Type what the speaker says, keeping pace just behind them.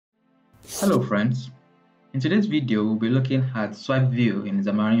Hello friends, in today's video we'll be looking at SwipeView in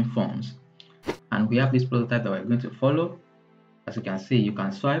Xamarin.Forms, and we have this prototype that we're going to follow. As you can see, you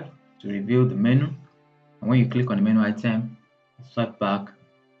can swipe to reveal the menu, and when you click on the menu item, swipe back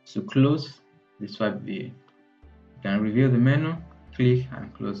to close the SwipeView. You can reveal the menu, click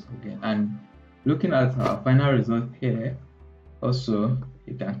and close again. And looking at our final result here, also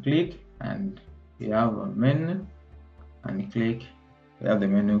you can click and you have a menu, and you click, you have the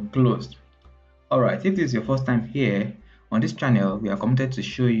menu closed. Alright, if this is your first time here on this channel, we are committed to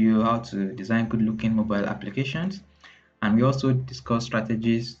show you how to design good looking mobile applications, and we also discuss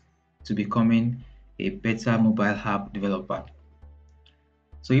strategies to becoming a better mobile app developer.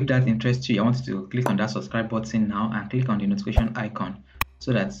 So if that interests you, I want you to click on that subscribe button now and click on the notification icon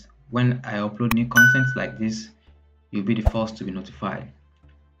so that when I upload new content like this, you'll be the first to be notified.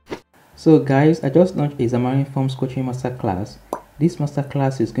 So guys, I just launched a Xamarin.Forms coaching masterclass. This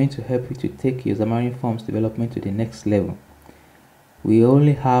masterclass is going to help you to take your Xamarin.Forms development to the next level. We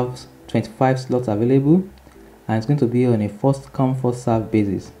only have 25 slots available, and it's going to be on a first come first serve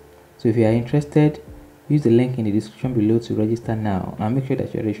basis. So if you are interested, use the link in the description below to register now, and make sure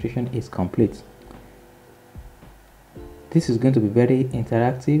that your registration is complete. This is going to be very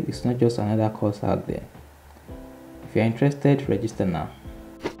interactive. It's not just another course out there. If you are interested, register now.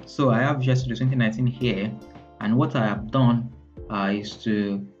 So I have Visual Studio 2019 here, and what I have done is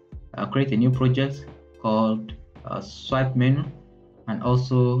to create a new project called Swipe Menu, and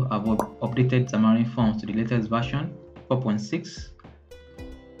also I've updated Xamarin.Forms to the latest version 4.6,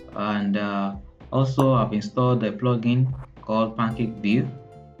 and also I've installed a plugin called 𝐭𝐴𝐚𝐧𝐭,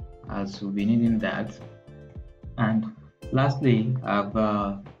 as we'll be needing that. And lastly, I've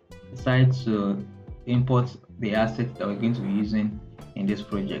decided to import the assets that we're going to be using in this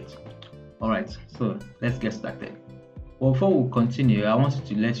project. Alright, so let's get started. Well, before we continue, I wanted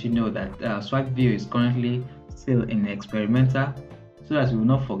to let you know that SwipeView is currently still in experimental, so that we will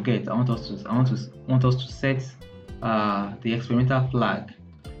not forget. I want us to set the experimental flag.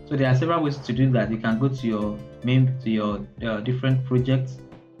 So there are several ways to do that. You can go to your different projects,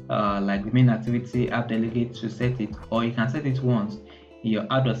 like the main activity, app delegate, to set it, or you can set it once in your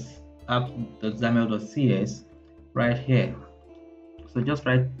app.xamarin.cs right here. So just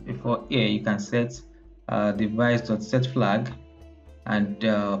right before here, you can set device.setFlag and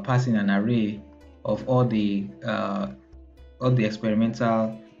pass in an array of all the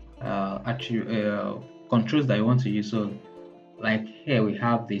experimental controls that you want to use. So like here we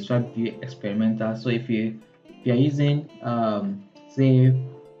have the SwipeView experimental. So if you are using say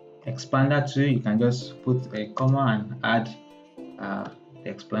expander 2, you can just put a comma and add the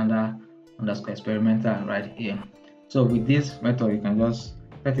expander_experimental right here. So with this method, you can just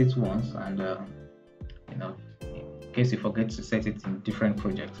set it once, and in case you forget to set it in different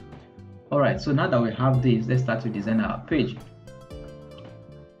projects. Alright, so now that we have this, let's start to design our page.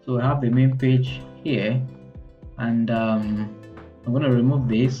 So we have the main page here, and I'm going to remove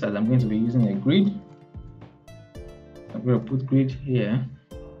this as I'm going to be using a grid. I'm going to put grid here,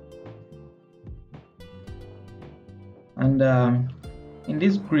 and in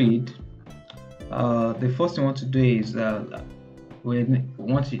this grid, the first thing we want to do is we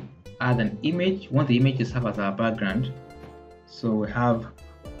want to add an image. We want the image to serve as our background. So we have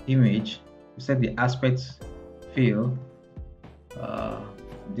image, we set the aspect fill,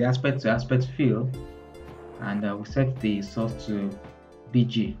 the aspect to aspect fill, and we set the source to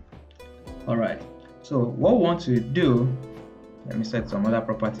BG. Alright, so what we want to do, let me set some other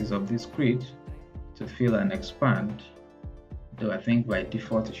properties of this grid to fill and expand. Though I think by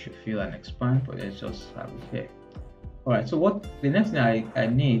default it should fill and expand, but let's just have it here. Alright, so what the next thing I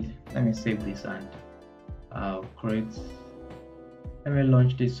need, let me save this and I'll let me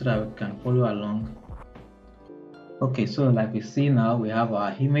launch this so that we can follow along. Okay, so like we see now, we have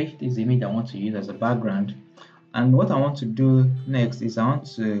our image. This image I want to use as a background, and what I want to do next is I want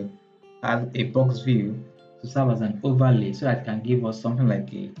to add a box view to serve as an overlay so that it can give us something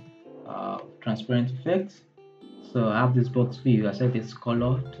like a transparent effect. So I have this box view. I set this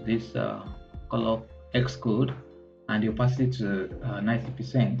color to this color Xcode, and the opacity to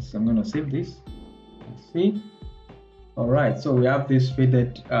 90%. So I'm going to save this. Let's see. Alright, so we have this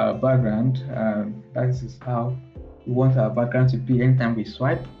faded background. That is how we want our background to be anytime we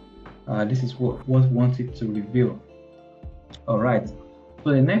swipe. This is what we want it to reveal. Alright,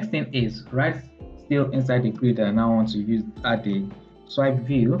 so the next thing is right still inside the grid. I now want to add the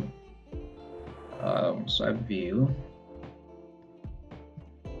SwipeView. SwipeView.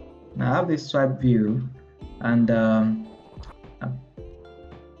 Now I have this SwipeView, and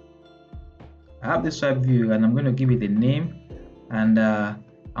I have this SwipeView, and I'm going to give it a name, and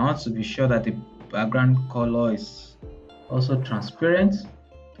I want to be sure that the background color is also transparent,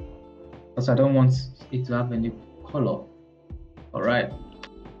 because I don't want it to have any color. All right.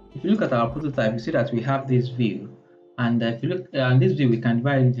 If you look at our prototype, you see that we have this view, and if you look at this view, we can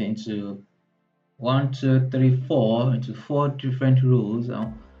divide it into 1, 2, 3, 4 into 4 different rows,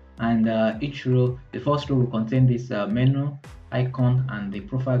 and each row, the first row will contain this menu icon and the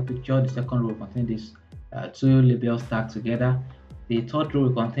profile picture. The second row will contain these 2 labels stacked together. The third row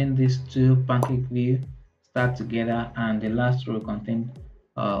will contain these 2 pancake view stacked together, and the last row will contain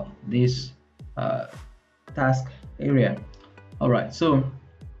this task area. All right, so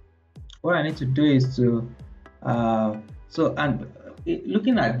what I need to do is to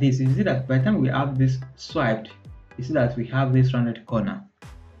looking at this, you see that by the time we have this swiped, you see that we have this rounded corner.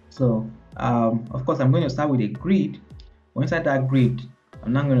 So of course, I'm going to start with a grid. Inside that grid,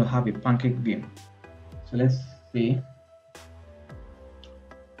 I'm now going to have a pancake view. So let's see.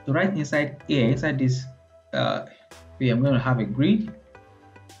 So right inside here, inside this view, I'm going to have a grid.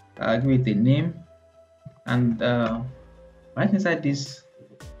 Give it a name, and right inside this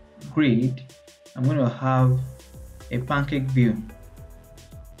grid, I'm going to have a pancake view,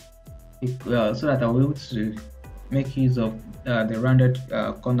 so that I'll be able to make use of the rounded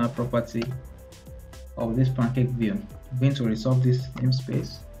corner property of this pancake view. I'm going to resolve this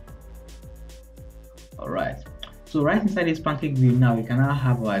namespace. All right. So right inside this pancake view now, we can now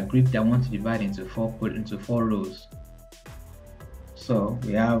have our grid that I want to divide into 4 rows. So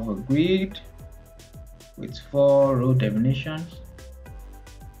we have a grid with 4 row definitions.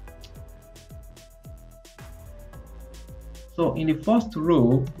 So in the first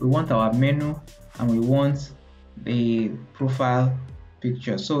row, we want our menu and we want the profile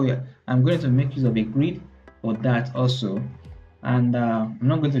picture. So yeah, I'm going to make use of a grid for that also, and I'm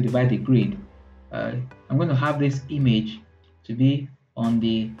not going to divide the grid. I'm going to have this image to be on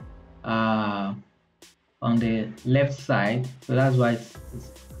the left side, so that's why it's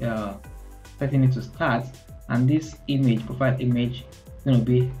setting it to start, and this image, profile image, is going to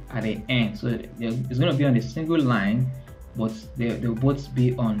be at the end. So it's going to be on a single line, but they'll both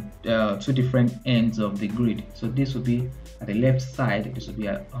be on 2 different ends of the grid. So this will be at the left side, this will be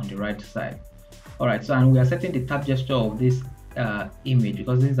on the right side. All right, so and we are setting the tap gesture of this image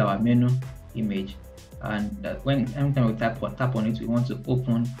because this is our menu image, and anytime we tap on it, we want to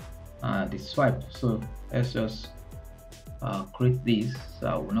open the swipe. So let's just create this so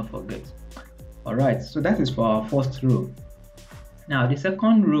I will not forget. All right, so that is for our first row. Now the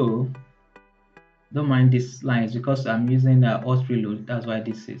second row, don't mind this lines because I'm using auth reload, that's why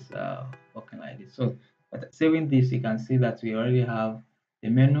this is working like this. So but saving this, you can see that we already have the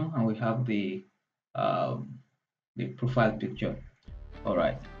menu and we have the profile picture. All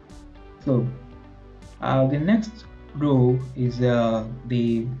right, so the next row is the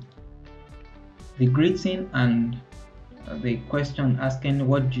greeting and the question asking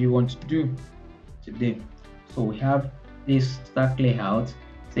what do you want to do today. So we have this stack layout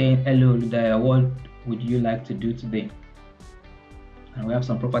saying hello there, what would you like to do today, and we have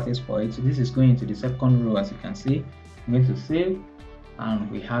some properties for it. So this is going into the second row. As you can see, I'm going to save and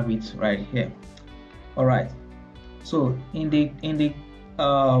we have it right here. All right, so in the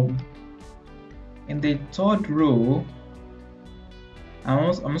third row, I'm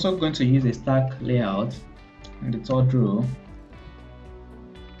also going to use a stack layout in the third row,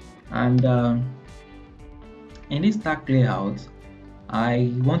 and in this stack layout,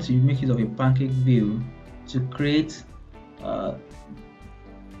 I want to make use of a pancake view to create the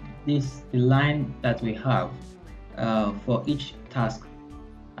line that we have for each task,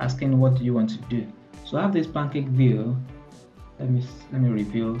 asking what do you want to do. So I have this pancake view. Let me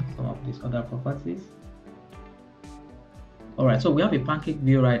reveal some of these other properties. All right, so we have a pancake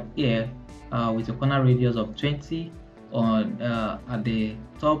view right here with a corner radius of 20 on at the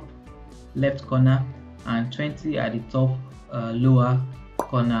top left corner and 20 at the top lower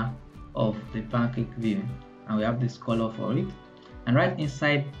corner of the pancake view, and we have this color for it. And right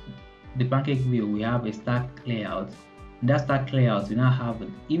inside the pancake view, we have a stack layout. In that stack layout, we now have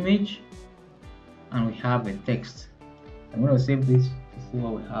an image and we have a text. I'm going to save this to see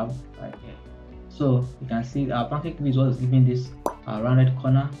what we have right here. So you can see our pancake view is what is giving this rounded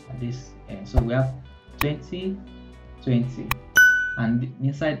corner at this end. So we have 20, 20, and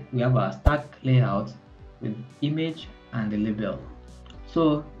inside we have our stack layout with image and the label.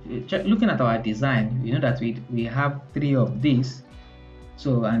 So looking at our design, you know that we have 3 of these,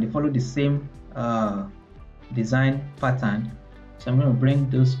 so and they follow the same design pattern. So I'm going to bring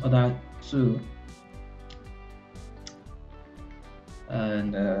those other 2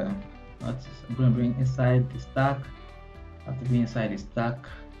 and I'm going to bring inside the stack. Have to be inside the stack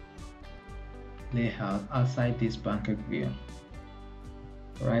layout outside this pancake view.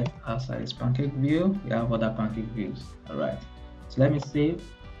 Right outside this pancake view, we have other pancake views. All right, so let me save,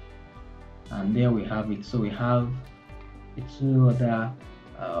 and there we have it. So we have the two other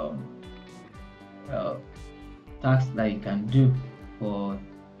tasks that you can do for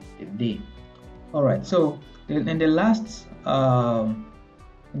the day. All right, so in the last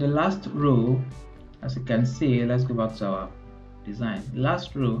row, as you can see, let's go back to our design. The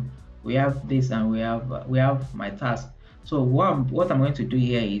last row, we have this, and we have my task. So what I'm going to do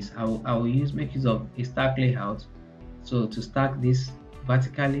here is I will make use of a stack layout. So to stack this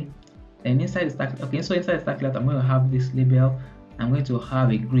vertically, and inside the stack, okay, so inside the stack layout, I'm going to have this label. I'm going to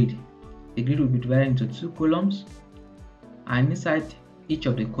have a grid. The grid will be divided into 2 columns, and inside each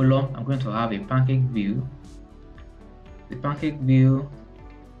of the column, I'm going to have a pancake view. The pancake view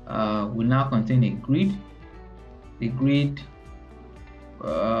will now contain a grid. The grid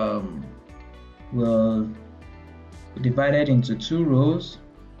will be divided into 2 rows,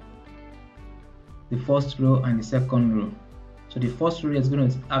 the first row and the second row. So the first row is going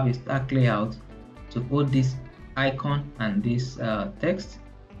to have a stack layout to hold this icon and this text.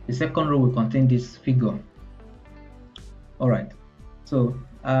 The second row will contain this figure. All right, so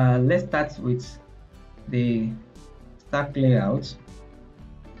let's start with the stack layout.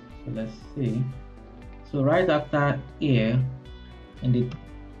 So let's see. So right after here, in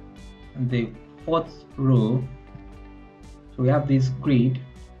the fourth row, so we have this grid,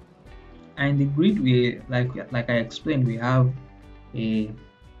 and the grid, we like I explained, we have a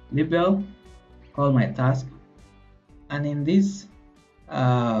label called my task, and in this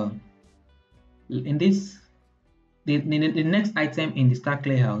the next item in the stack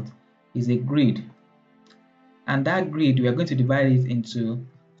layout is a grid, and that grid we are going to divide it into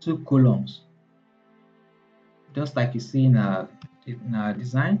 2 columns, just like you see in our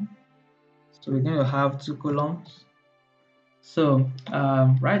design. So we're going to have 2 columns. So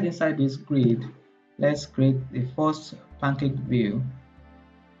right inside this grid, let's create the first pancake view.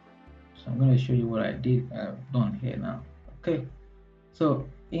 So I'm going to show you what I did done here now. Okay, so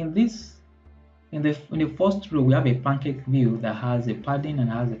in the first row, we have a pancake view that has a padding and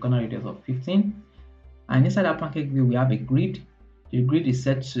has a corner radius of 15, and inside that pancake view we have a grid. The grid is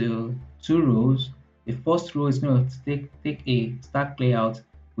set to 2 rows. The first row is going to take a stack layout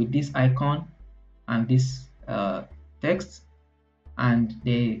with this icon and this text, and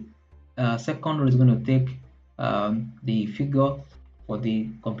the second row is going to take the figure for the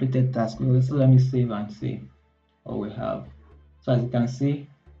completed task. So let me save and see what we have. So as you can see,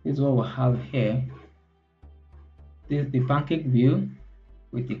 this is what we have here. This is the pancake view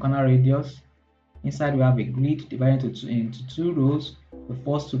with the corner radius. Inside we have a grid divided into 2 rows, the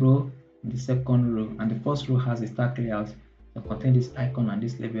first row and the second row, and the first row has a stack layout that contains this icon and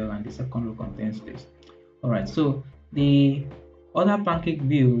this label, and the second row contains this. All right, so the other pancake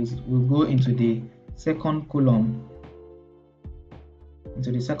views will go into the second column,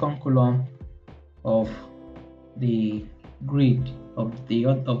 of the grid of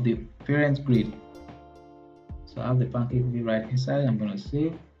the parent grid. So I have the pancake view right inside. I'm going to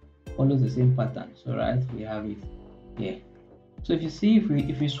save. Follows the same pattern. So right, we have it here. So if you see,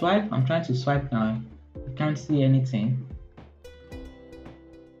 if we swipe, I'm trying to swipe now, we can't see anything.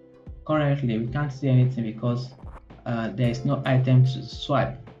 Currently we can't see anything because there is no item to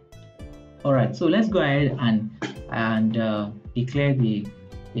swipe. All right, so let's go ahead and declare the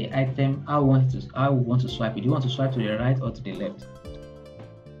item how we want to swipe it. Do you want to swipe to the right or to the left?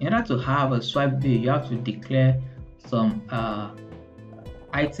 In order to have a swipe view, you have to declare some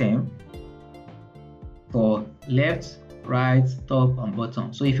item for left, right, top, and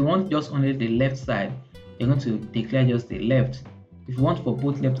bottom. So if you want just only the left side, you're going to declare just the left. If you want for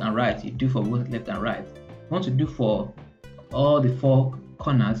both left and right, you do for both left and right. If you want to do for all the 4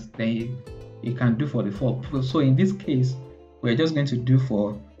 corners, then you can do for the 4. So in this case, we're just going to do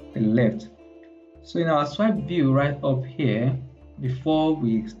for the left. So in our swipe view right up here, before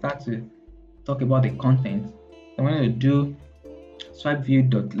we start to talk about the content, I'm going to do swipe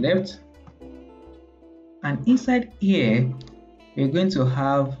view.left, and inside here we're going to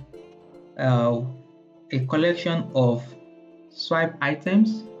have a collection of swipe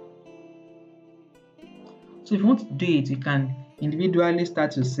items. So if you want to do it, you can individually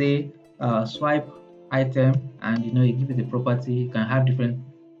start to say swipe item, and you give it the property. You can have different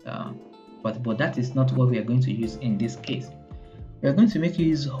but that is not what we are going to use in this case. We are going to make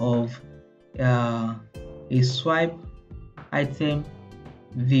use of a swipe item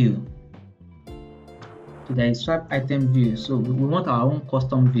view. So there is swipe item view, so we want our own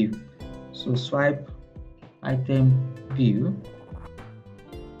custom view. So swipe item view,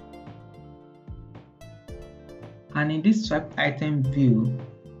 And in this swipe item view,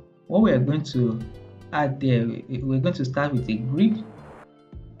 what we are going to add there, we're going to start with a grid.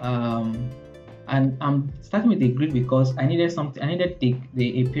 And I'm starting with a grid because I needed something. I needed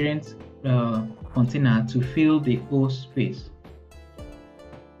the parent container to fill the whole space.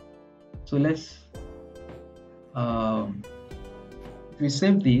 So let's if we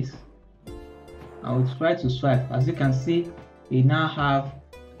save this, I will try to swipe. As you can see, we now have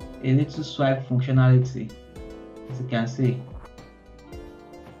a little swipe functionality, as you can see,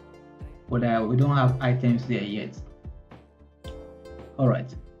 but we don't have items there yet. All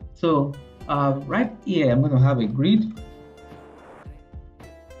right, so right here I'm going to have a grid.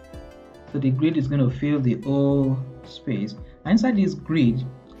 So the grid is going to fill the whole space, and inside this grid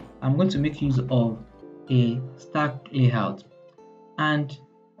I'm going to make use of a stack layout. And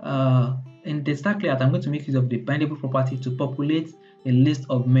in the stack layout, I'm going to make use of the bindable property to populate a list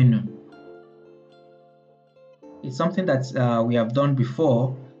of menu. It's something that we have done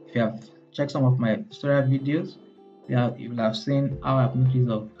before. If you have checked some of my tutorial videos, you will have seen how I've made use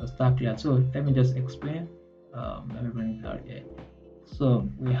of a stack layout. So let me just explain. Let me bring it out here. So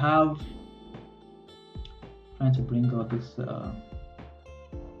we have, trying to bring all these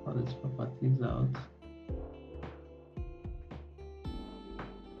properties out.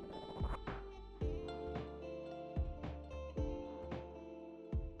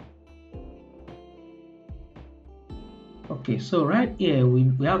 Okay, so right here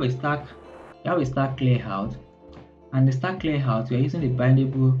we have a stack layout, and the stack layout we are using the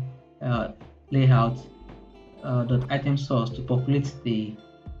bindable layout .item source to populate the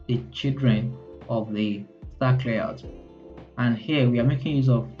children of the stack layout. And here we are making use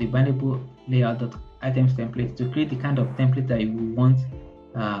of the bindable layout .items template to create the kind of template that you want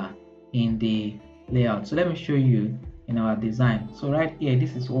in the layout. So let me show you in our design. So right here,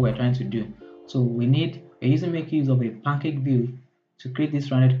 this is what we're trying to do. So we're making use of a pancake view to create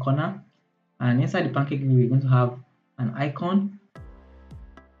this rounded corner, and inside the pancake view we're going to have an icon.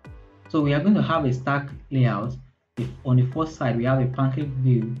 So we are going to have a stack layout. If on the first side we have a pancake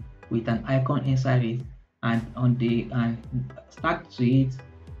view with an icon inside it, and stacked to it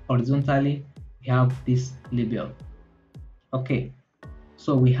horizontally we have this label. Okay,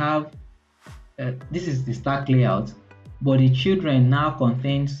 so we have this is the stack layout, but the children now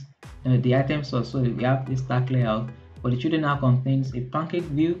contains the item source. So we have this stack layout, but the children now contains a pancake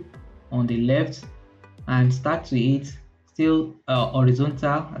view on the left, and stacked to it, still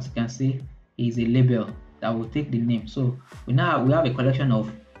horizontal, as you can see, is a label that will take the name. So we have a collection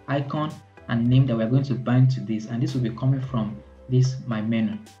of icon and name that we're going to bind to this, and this will be coming from this my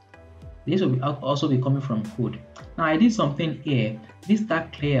menu. This will also be coming from code. Now I did something here. This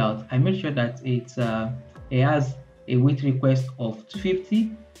stack layout, I made sure that it has a width request of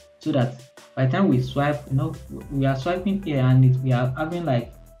 250, so that by the time we swipe, we are swiping here, and we are having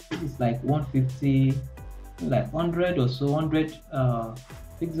like, this is like 150, like 100 or so, 100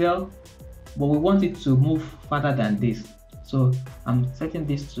 pixel, but we want it to move further than this. So I'm setting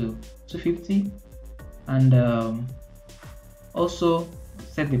this to 250, and also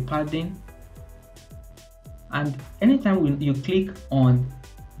set the padding. And anytime you click on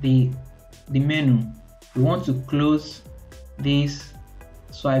the menu, we want to close this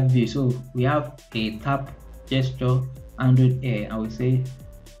swipe view. So we have a tap gesture handled here, and we say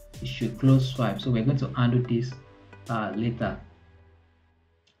it should close swipe. So we're going to handle this later.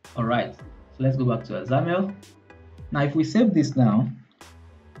 All right, so let's go back to XAML. Now if we save this now,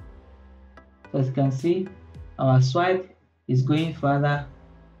 so as you can see, our swipe is going further.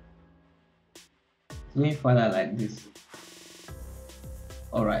 It's going further like this.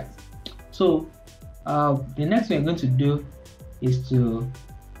 All right, so the next thing we're going to do is to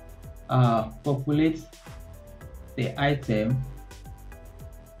populate the item.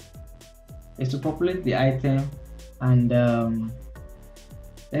 And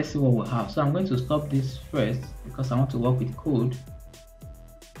let's see what we have. So I'm going to stop this first because I want to work with code,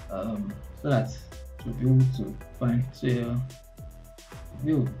 so that to be able to find the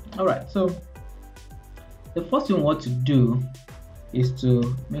view. All right, so the first thing we want to do is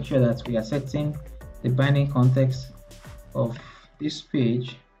to make sure that we are setting the binding context of this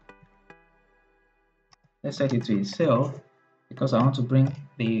page. Let's set it to a cell because I want to bring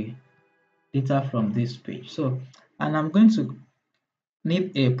the data from this page. So, and I'm going to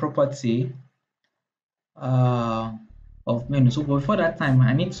need a property of menu. So before that time,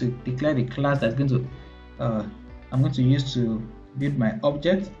 I need to declare the class that's going to I'm going to use to build my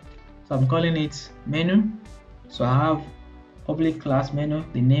object. So I'm calling it menu. So I have public class menu,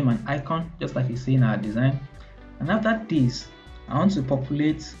 the name and icon, just like you see in our design. And after this, I want to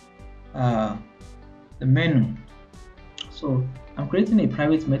populate the menu So I'm creating a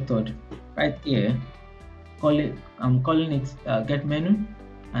private method right here. I'm calling it get menu,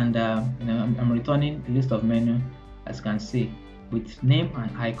 and I'm returning the list of menu, as you can see, with name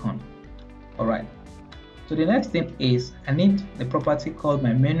and icon. All right. So the next thing is I need the property called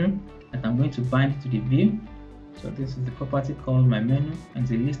my menu that I'm going to bind to the view. So this is the property called my menu and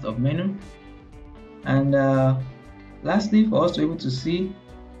the list of menu. And lastly, for us to be able to see,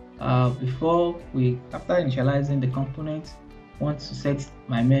 after initializing the component, I want to set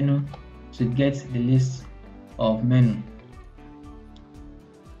my menu to get the list of menu.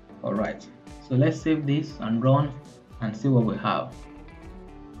 All right. So let's save this and run and see what we have.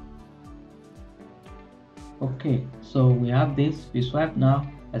 Okay, so we have this. We swipe now.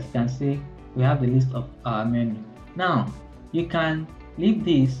 As you can see, we have the list of our menu. Now you can leave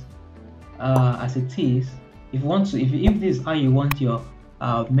this as it is. If you want to, if this is how you want your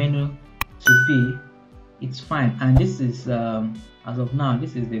menu to be, it's fine. And this is as of now, you're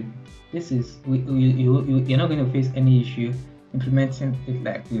not going to face any issue implementing it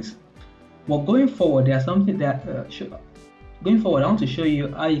like this. But going forward, there's something that going forward, I want to show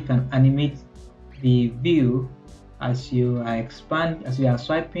you how you can animate the view as you are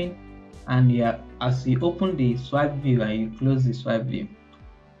swiping, and as you open the swipe view and you close the swipe view.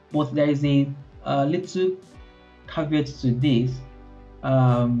 But there is a little caveat to this.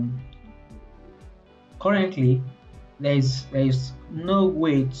 Currently, there is no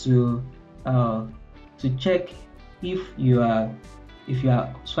way to check if you are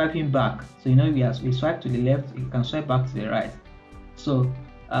swiping back. So if you swipe to the left, you can swipe back to the right. So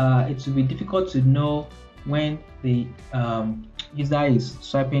it will be difficult to know when the user is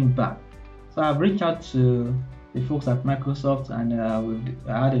swiping back. So I've reached out to the folks at Microsoft, and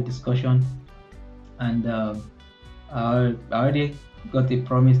I had a discussion, and I already got a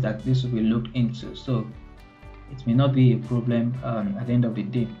promise that this will be looked into. So it may not be a problem at the end of the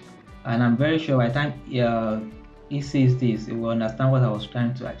day, and I'm very sure by the time he sees this, he will understand what I was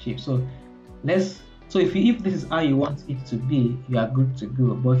trying to achieve. So if this is how you want it to be, you are good to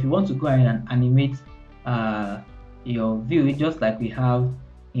go. But if you want to go ahead and animate your view, just like we have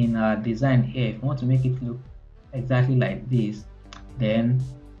in our design here, if you want to make it look exactly like this, then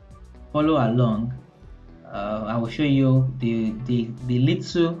follow along. I will show you the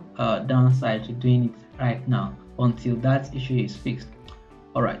little downside to doing it right now until that issue is fixed.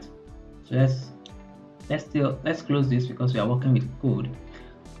 All right, so let's close this because we are working with code.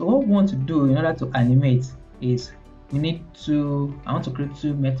 So what we want to do in order to animate is I want to create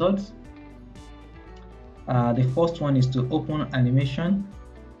two methods. The first one is to open animation,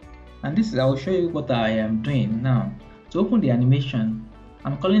 and I will show you what I am doing now. To open the animation,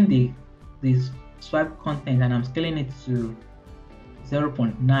 I'm calling this swipe content, and I'm scaling it to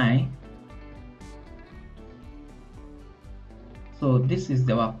 0.9. So this is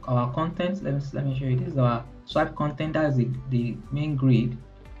our content. Let me show you. This is our swipe content. That is the main grid.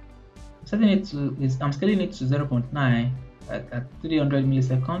 I'm scaling it to 0.9 at 300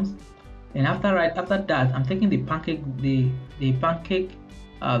 milliseconds. And after that, I'm taking the pancake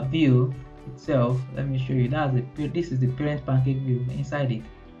view itself. Let me show you. This is the parent pancake view inside it.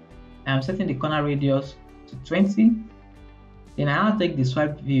 I'm setting the corner radius to 20. Then I'll take the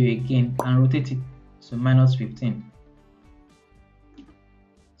swipe view again and rotate it to -15.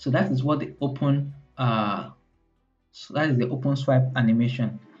 So that is what the open swipe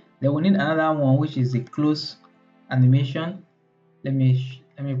animation. Then we need another one, which is the close animation. Let me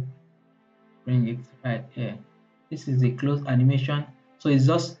bring it right here. This is the close animation. So it's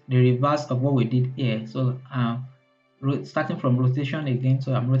just the reverse of what we did here. So starting from rotation again,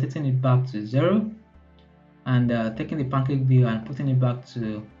 so I'm rotating it back to 0, and taking the pancake view and putting it back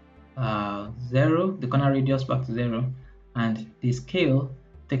to 0, the corner radius back to 0, and the scale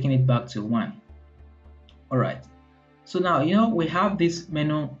taking it back to 1. All right. So now we have this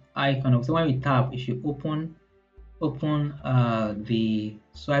menu icon. So when we tap, it should open the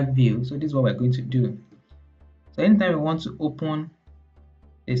swipe view. So this is what we're going to do. So anytime we want to open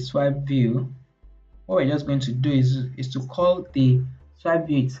a swipe view, what we're just going to do is to call the swipe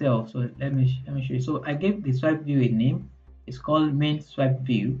view itself. So let me show you. So I gave the swipe view a name. It's called main swipe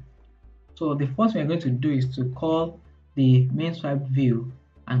view. So the first thing we're going to do is to call the main swipe view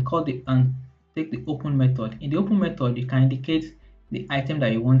and take the open method. In the open method, you can indicate the item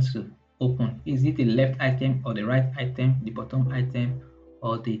that you want to open. Is it the left item or the right item, the bottom item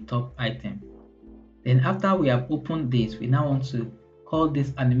or the top item? Then after we have opened this, we now want to call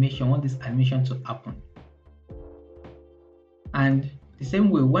this animation. Want this animation to happen. And the same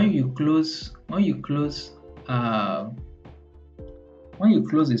way, when you close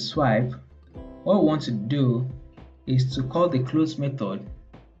the swipe, what we want to do is to call the close method.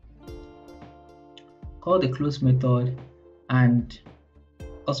 Call the close method and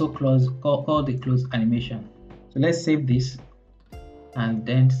also call the close animation. So let's save this and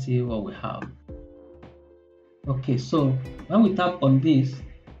then see what we have. Okay, so when we tap on this,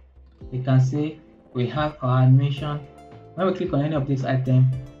 we can see we have our animation. When we click on any of these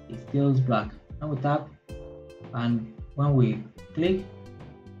items, it still black. When we tap and when we click,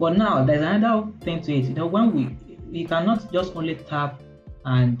 but now there's another thing to it. You know, when we cannot just only tap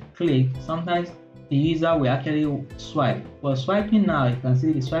and click. Sometimes the user will actually swipe. But swiping now, you can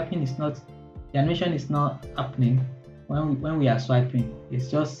see the swiping is not, the animation is not happening when we are swiping. It's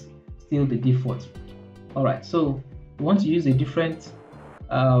just still the default. All right, so we want to use a different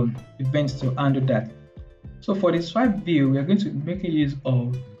events to handle that. So for the swipe view, we are going to be making use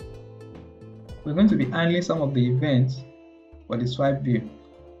of, we're going to be handling some of the events for the swipe view.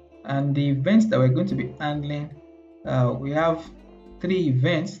 And the events that we're going to be handling, we have 3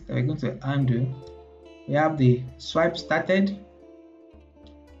 events that we're going to handle. We have the swipe started,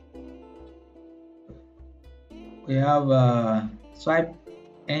 we have swipe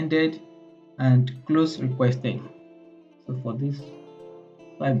ended, and close requested. So for this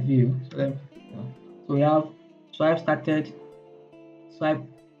swipe view, so we have swipe started, swipe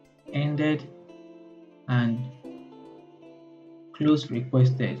ended, and close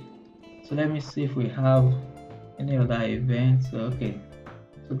requested. So let me see if we have any other events. Okay,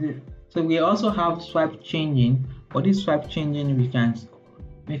 so we also have swipe changing. For this swipe changing, we can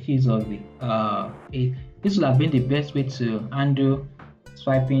make use of it. This will have been the best way to handle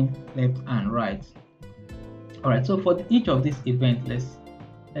swiping left and right. All right, so for each of these events,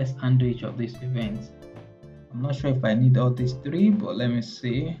 let's handle each of these events. I'm not sure if I need all these 3, but let me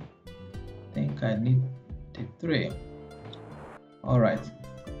see. I think I need the 3. All right,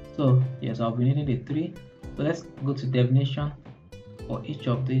 so yes, I'll be needing the 3. So let's go to definition for each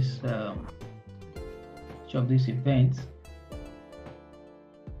of these events.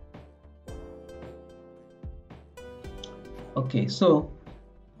 Okay, so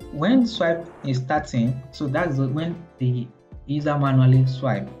when swipe is starting, so that's when the user manually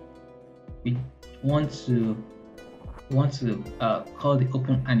swipe. We want to call the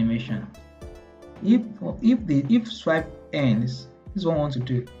open animation. If swipe ends, this is what I want to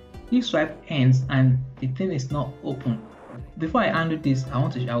do. If swipe ends and the thing is not open, before I handle this,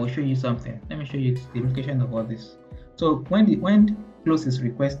 I will show you something. Let me show you the implication of all this. So when close is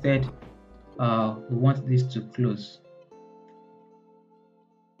requested, we want this to close.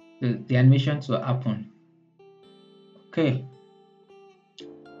 The animation to happen. Okay.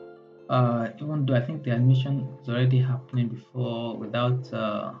 Even though I think the animation is already happening before without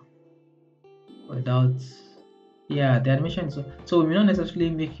yeah, the animation is, so we may not necessarily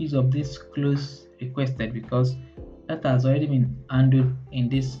make use of this close requested because that has already been handled in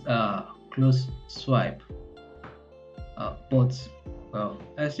this close swipe. But well,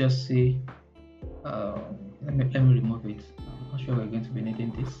 let's just see. Let me remove it. I'm not sure we're going to be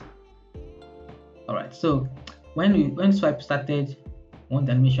needing this. All right, so when swipe started, we want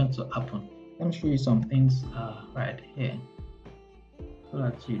the animation to happen. Let me show you some things right here so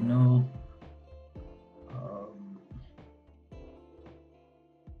that you know.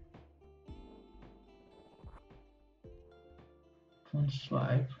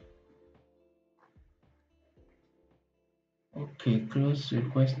 Swipe. Okay, close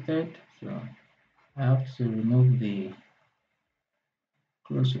requested. So I have to remove the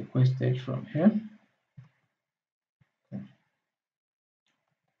close requested from here. Okay.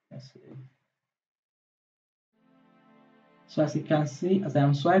 Let's see. So as you can see, as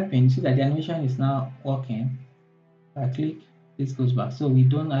I'm swiping, see that the animation is now working. If I click, this goes back. So we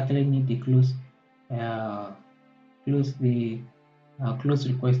don't actually need the close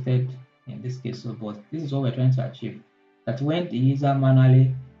requested in this case. So, but this is what we're trying to achieve. That when the user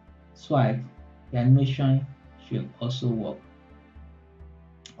manually swipe, the animation should also work.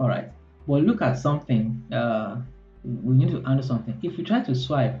 All right, but look at something. We need to handle something. If you try to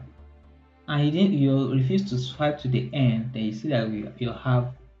swipe and you refuse to swipe to the end, then you see that you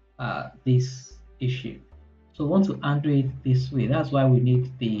have this issue. So we want to handle it this way. That's why we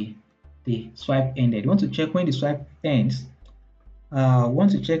need the swipe ended. We want to check when the swipe ends. We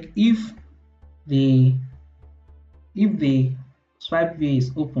want to check if the swipe view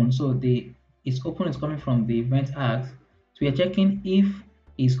is open. So it's open is coming from the event args. So we are checking if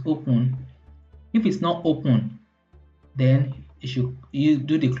it's open. If it's not open, then you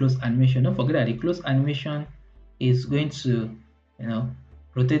do the close animation. Don't forget that the close animation is going to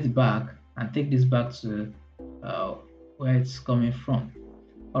rotate back and take this back to where it's coming from.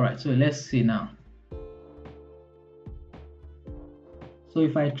 All right, so let's see now. So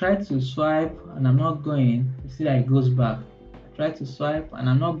if I try to swipe and I'm not going, you see that it goes back. I try to swipe and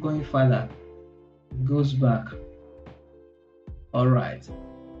I'm not going further, it goes back. All right.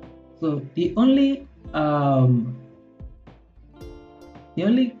 So the only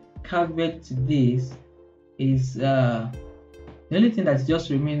caveat to this is the only thing that's just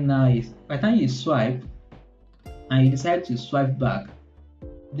remaining now is by the time you swipe and you decide to swipe back,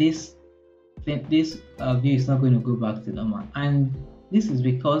 this view is not going to go back to normal. And this is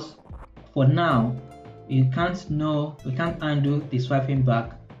because for now we can't undo the swiping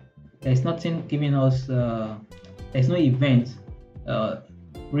back. There's nothing giving us there's no event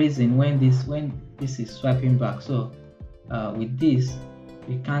raising when this is swiping back. So with this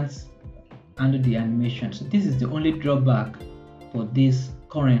we can't undo the animation. So this is the only drawback for this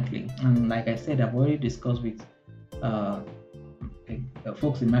currently. And like I said, I've already discussed with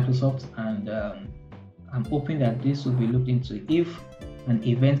folks in Microsoft, and I'm hoping that this will be looked into if an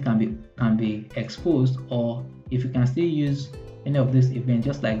event can be exposed, or if you can still use any of this event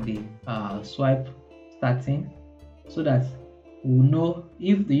just like the swipe starting, so that we'll know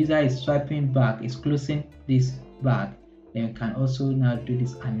if the user is swiping back, is closing this back, then we can also now do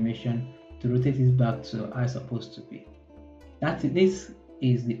this animation to rotate it back to how it's supposed to be. This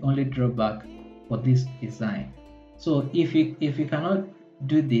is the only drawback for this design. So if you cannot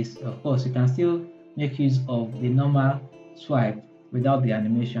do this, of course you can still make use of the normal swipe without the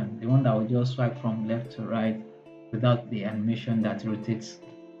animation, the one that will just swipe from left to right without the animation that rotates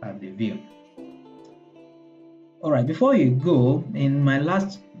the view. Alright, before you go, in my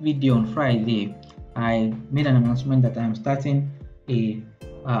last video on Friday, I made an announcement that I'm starting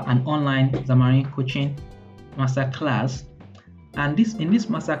an online Xamarin coaching masterclass. And in this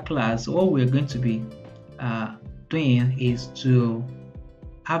masterclass, what we're going to be doing is to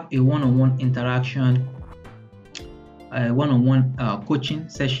have a one-on-one interaction, a one-on-one coaching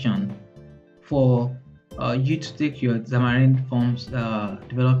session for you to take your Xamarin.Forms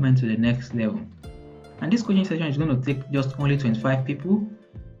development to the next level. And this coaching session is going to take just only 25 people.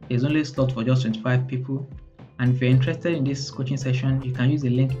 There's only a slot for just 25 people. And if you're interested in this coaching session, you can use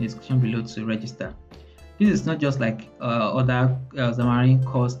the link in the description below to register. This is not just like other Xamarin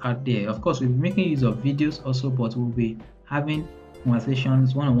course out there. Of course, we'll be making use of videos also, but we'll be having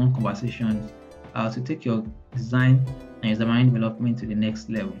conversations, one-on-one conversations to take your design and your Xamarin development to the next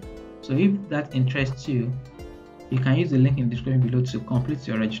level. So if that interests you, you can use the link in the description below to complete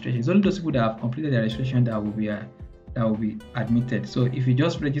your registration. It's only those people that have completed their registration that will be admitted. So if you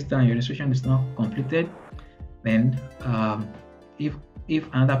just register and your registration is not completed, then if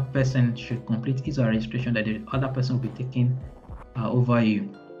another person should complete his or her registration, that the other person will be taking over you.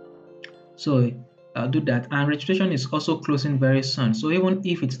 So do that. And registration is also closing very soon. So even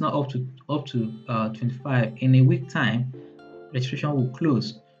if it's not up to 25, in a week time, registration will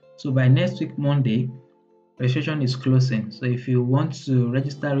close. So by next week Monday, registration is closing. So if you want to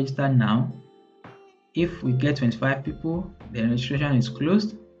register now. If we get 25 people, the registration is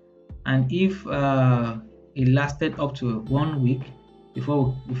closed. And if it lasted up to 1 week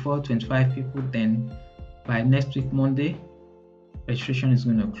before 25 people, then by next week Monday, registration is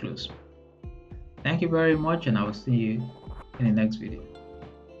going to close. Thank you very much, and I will see you in the next video.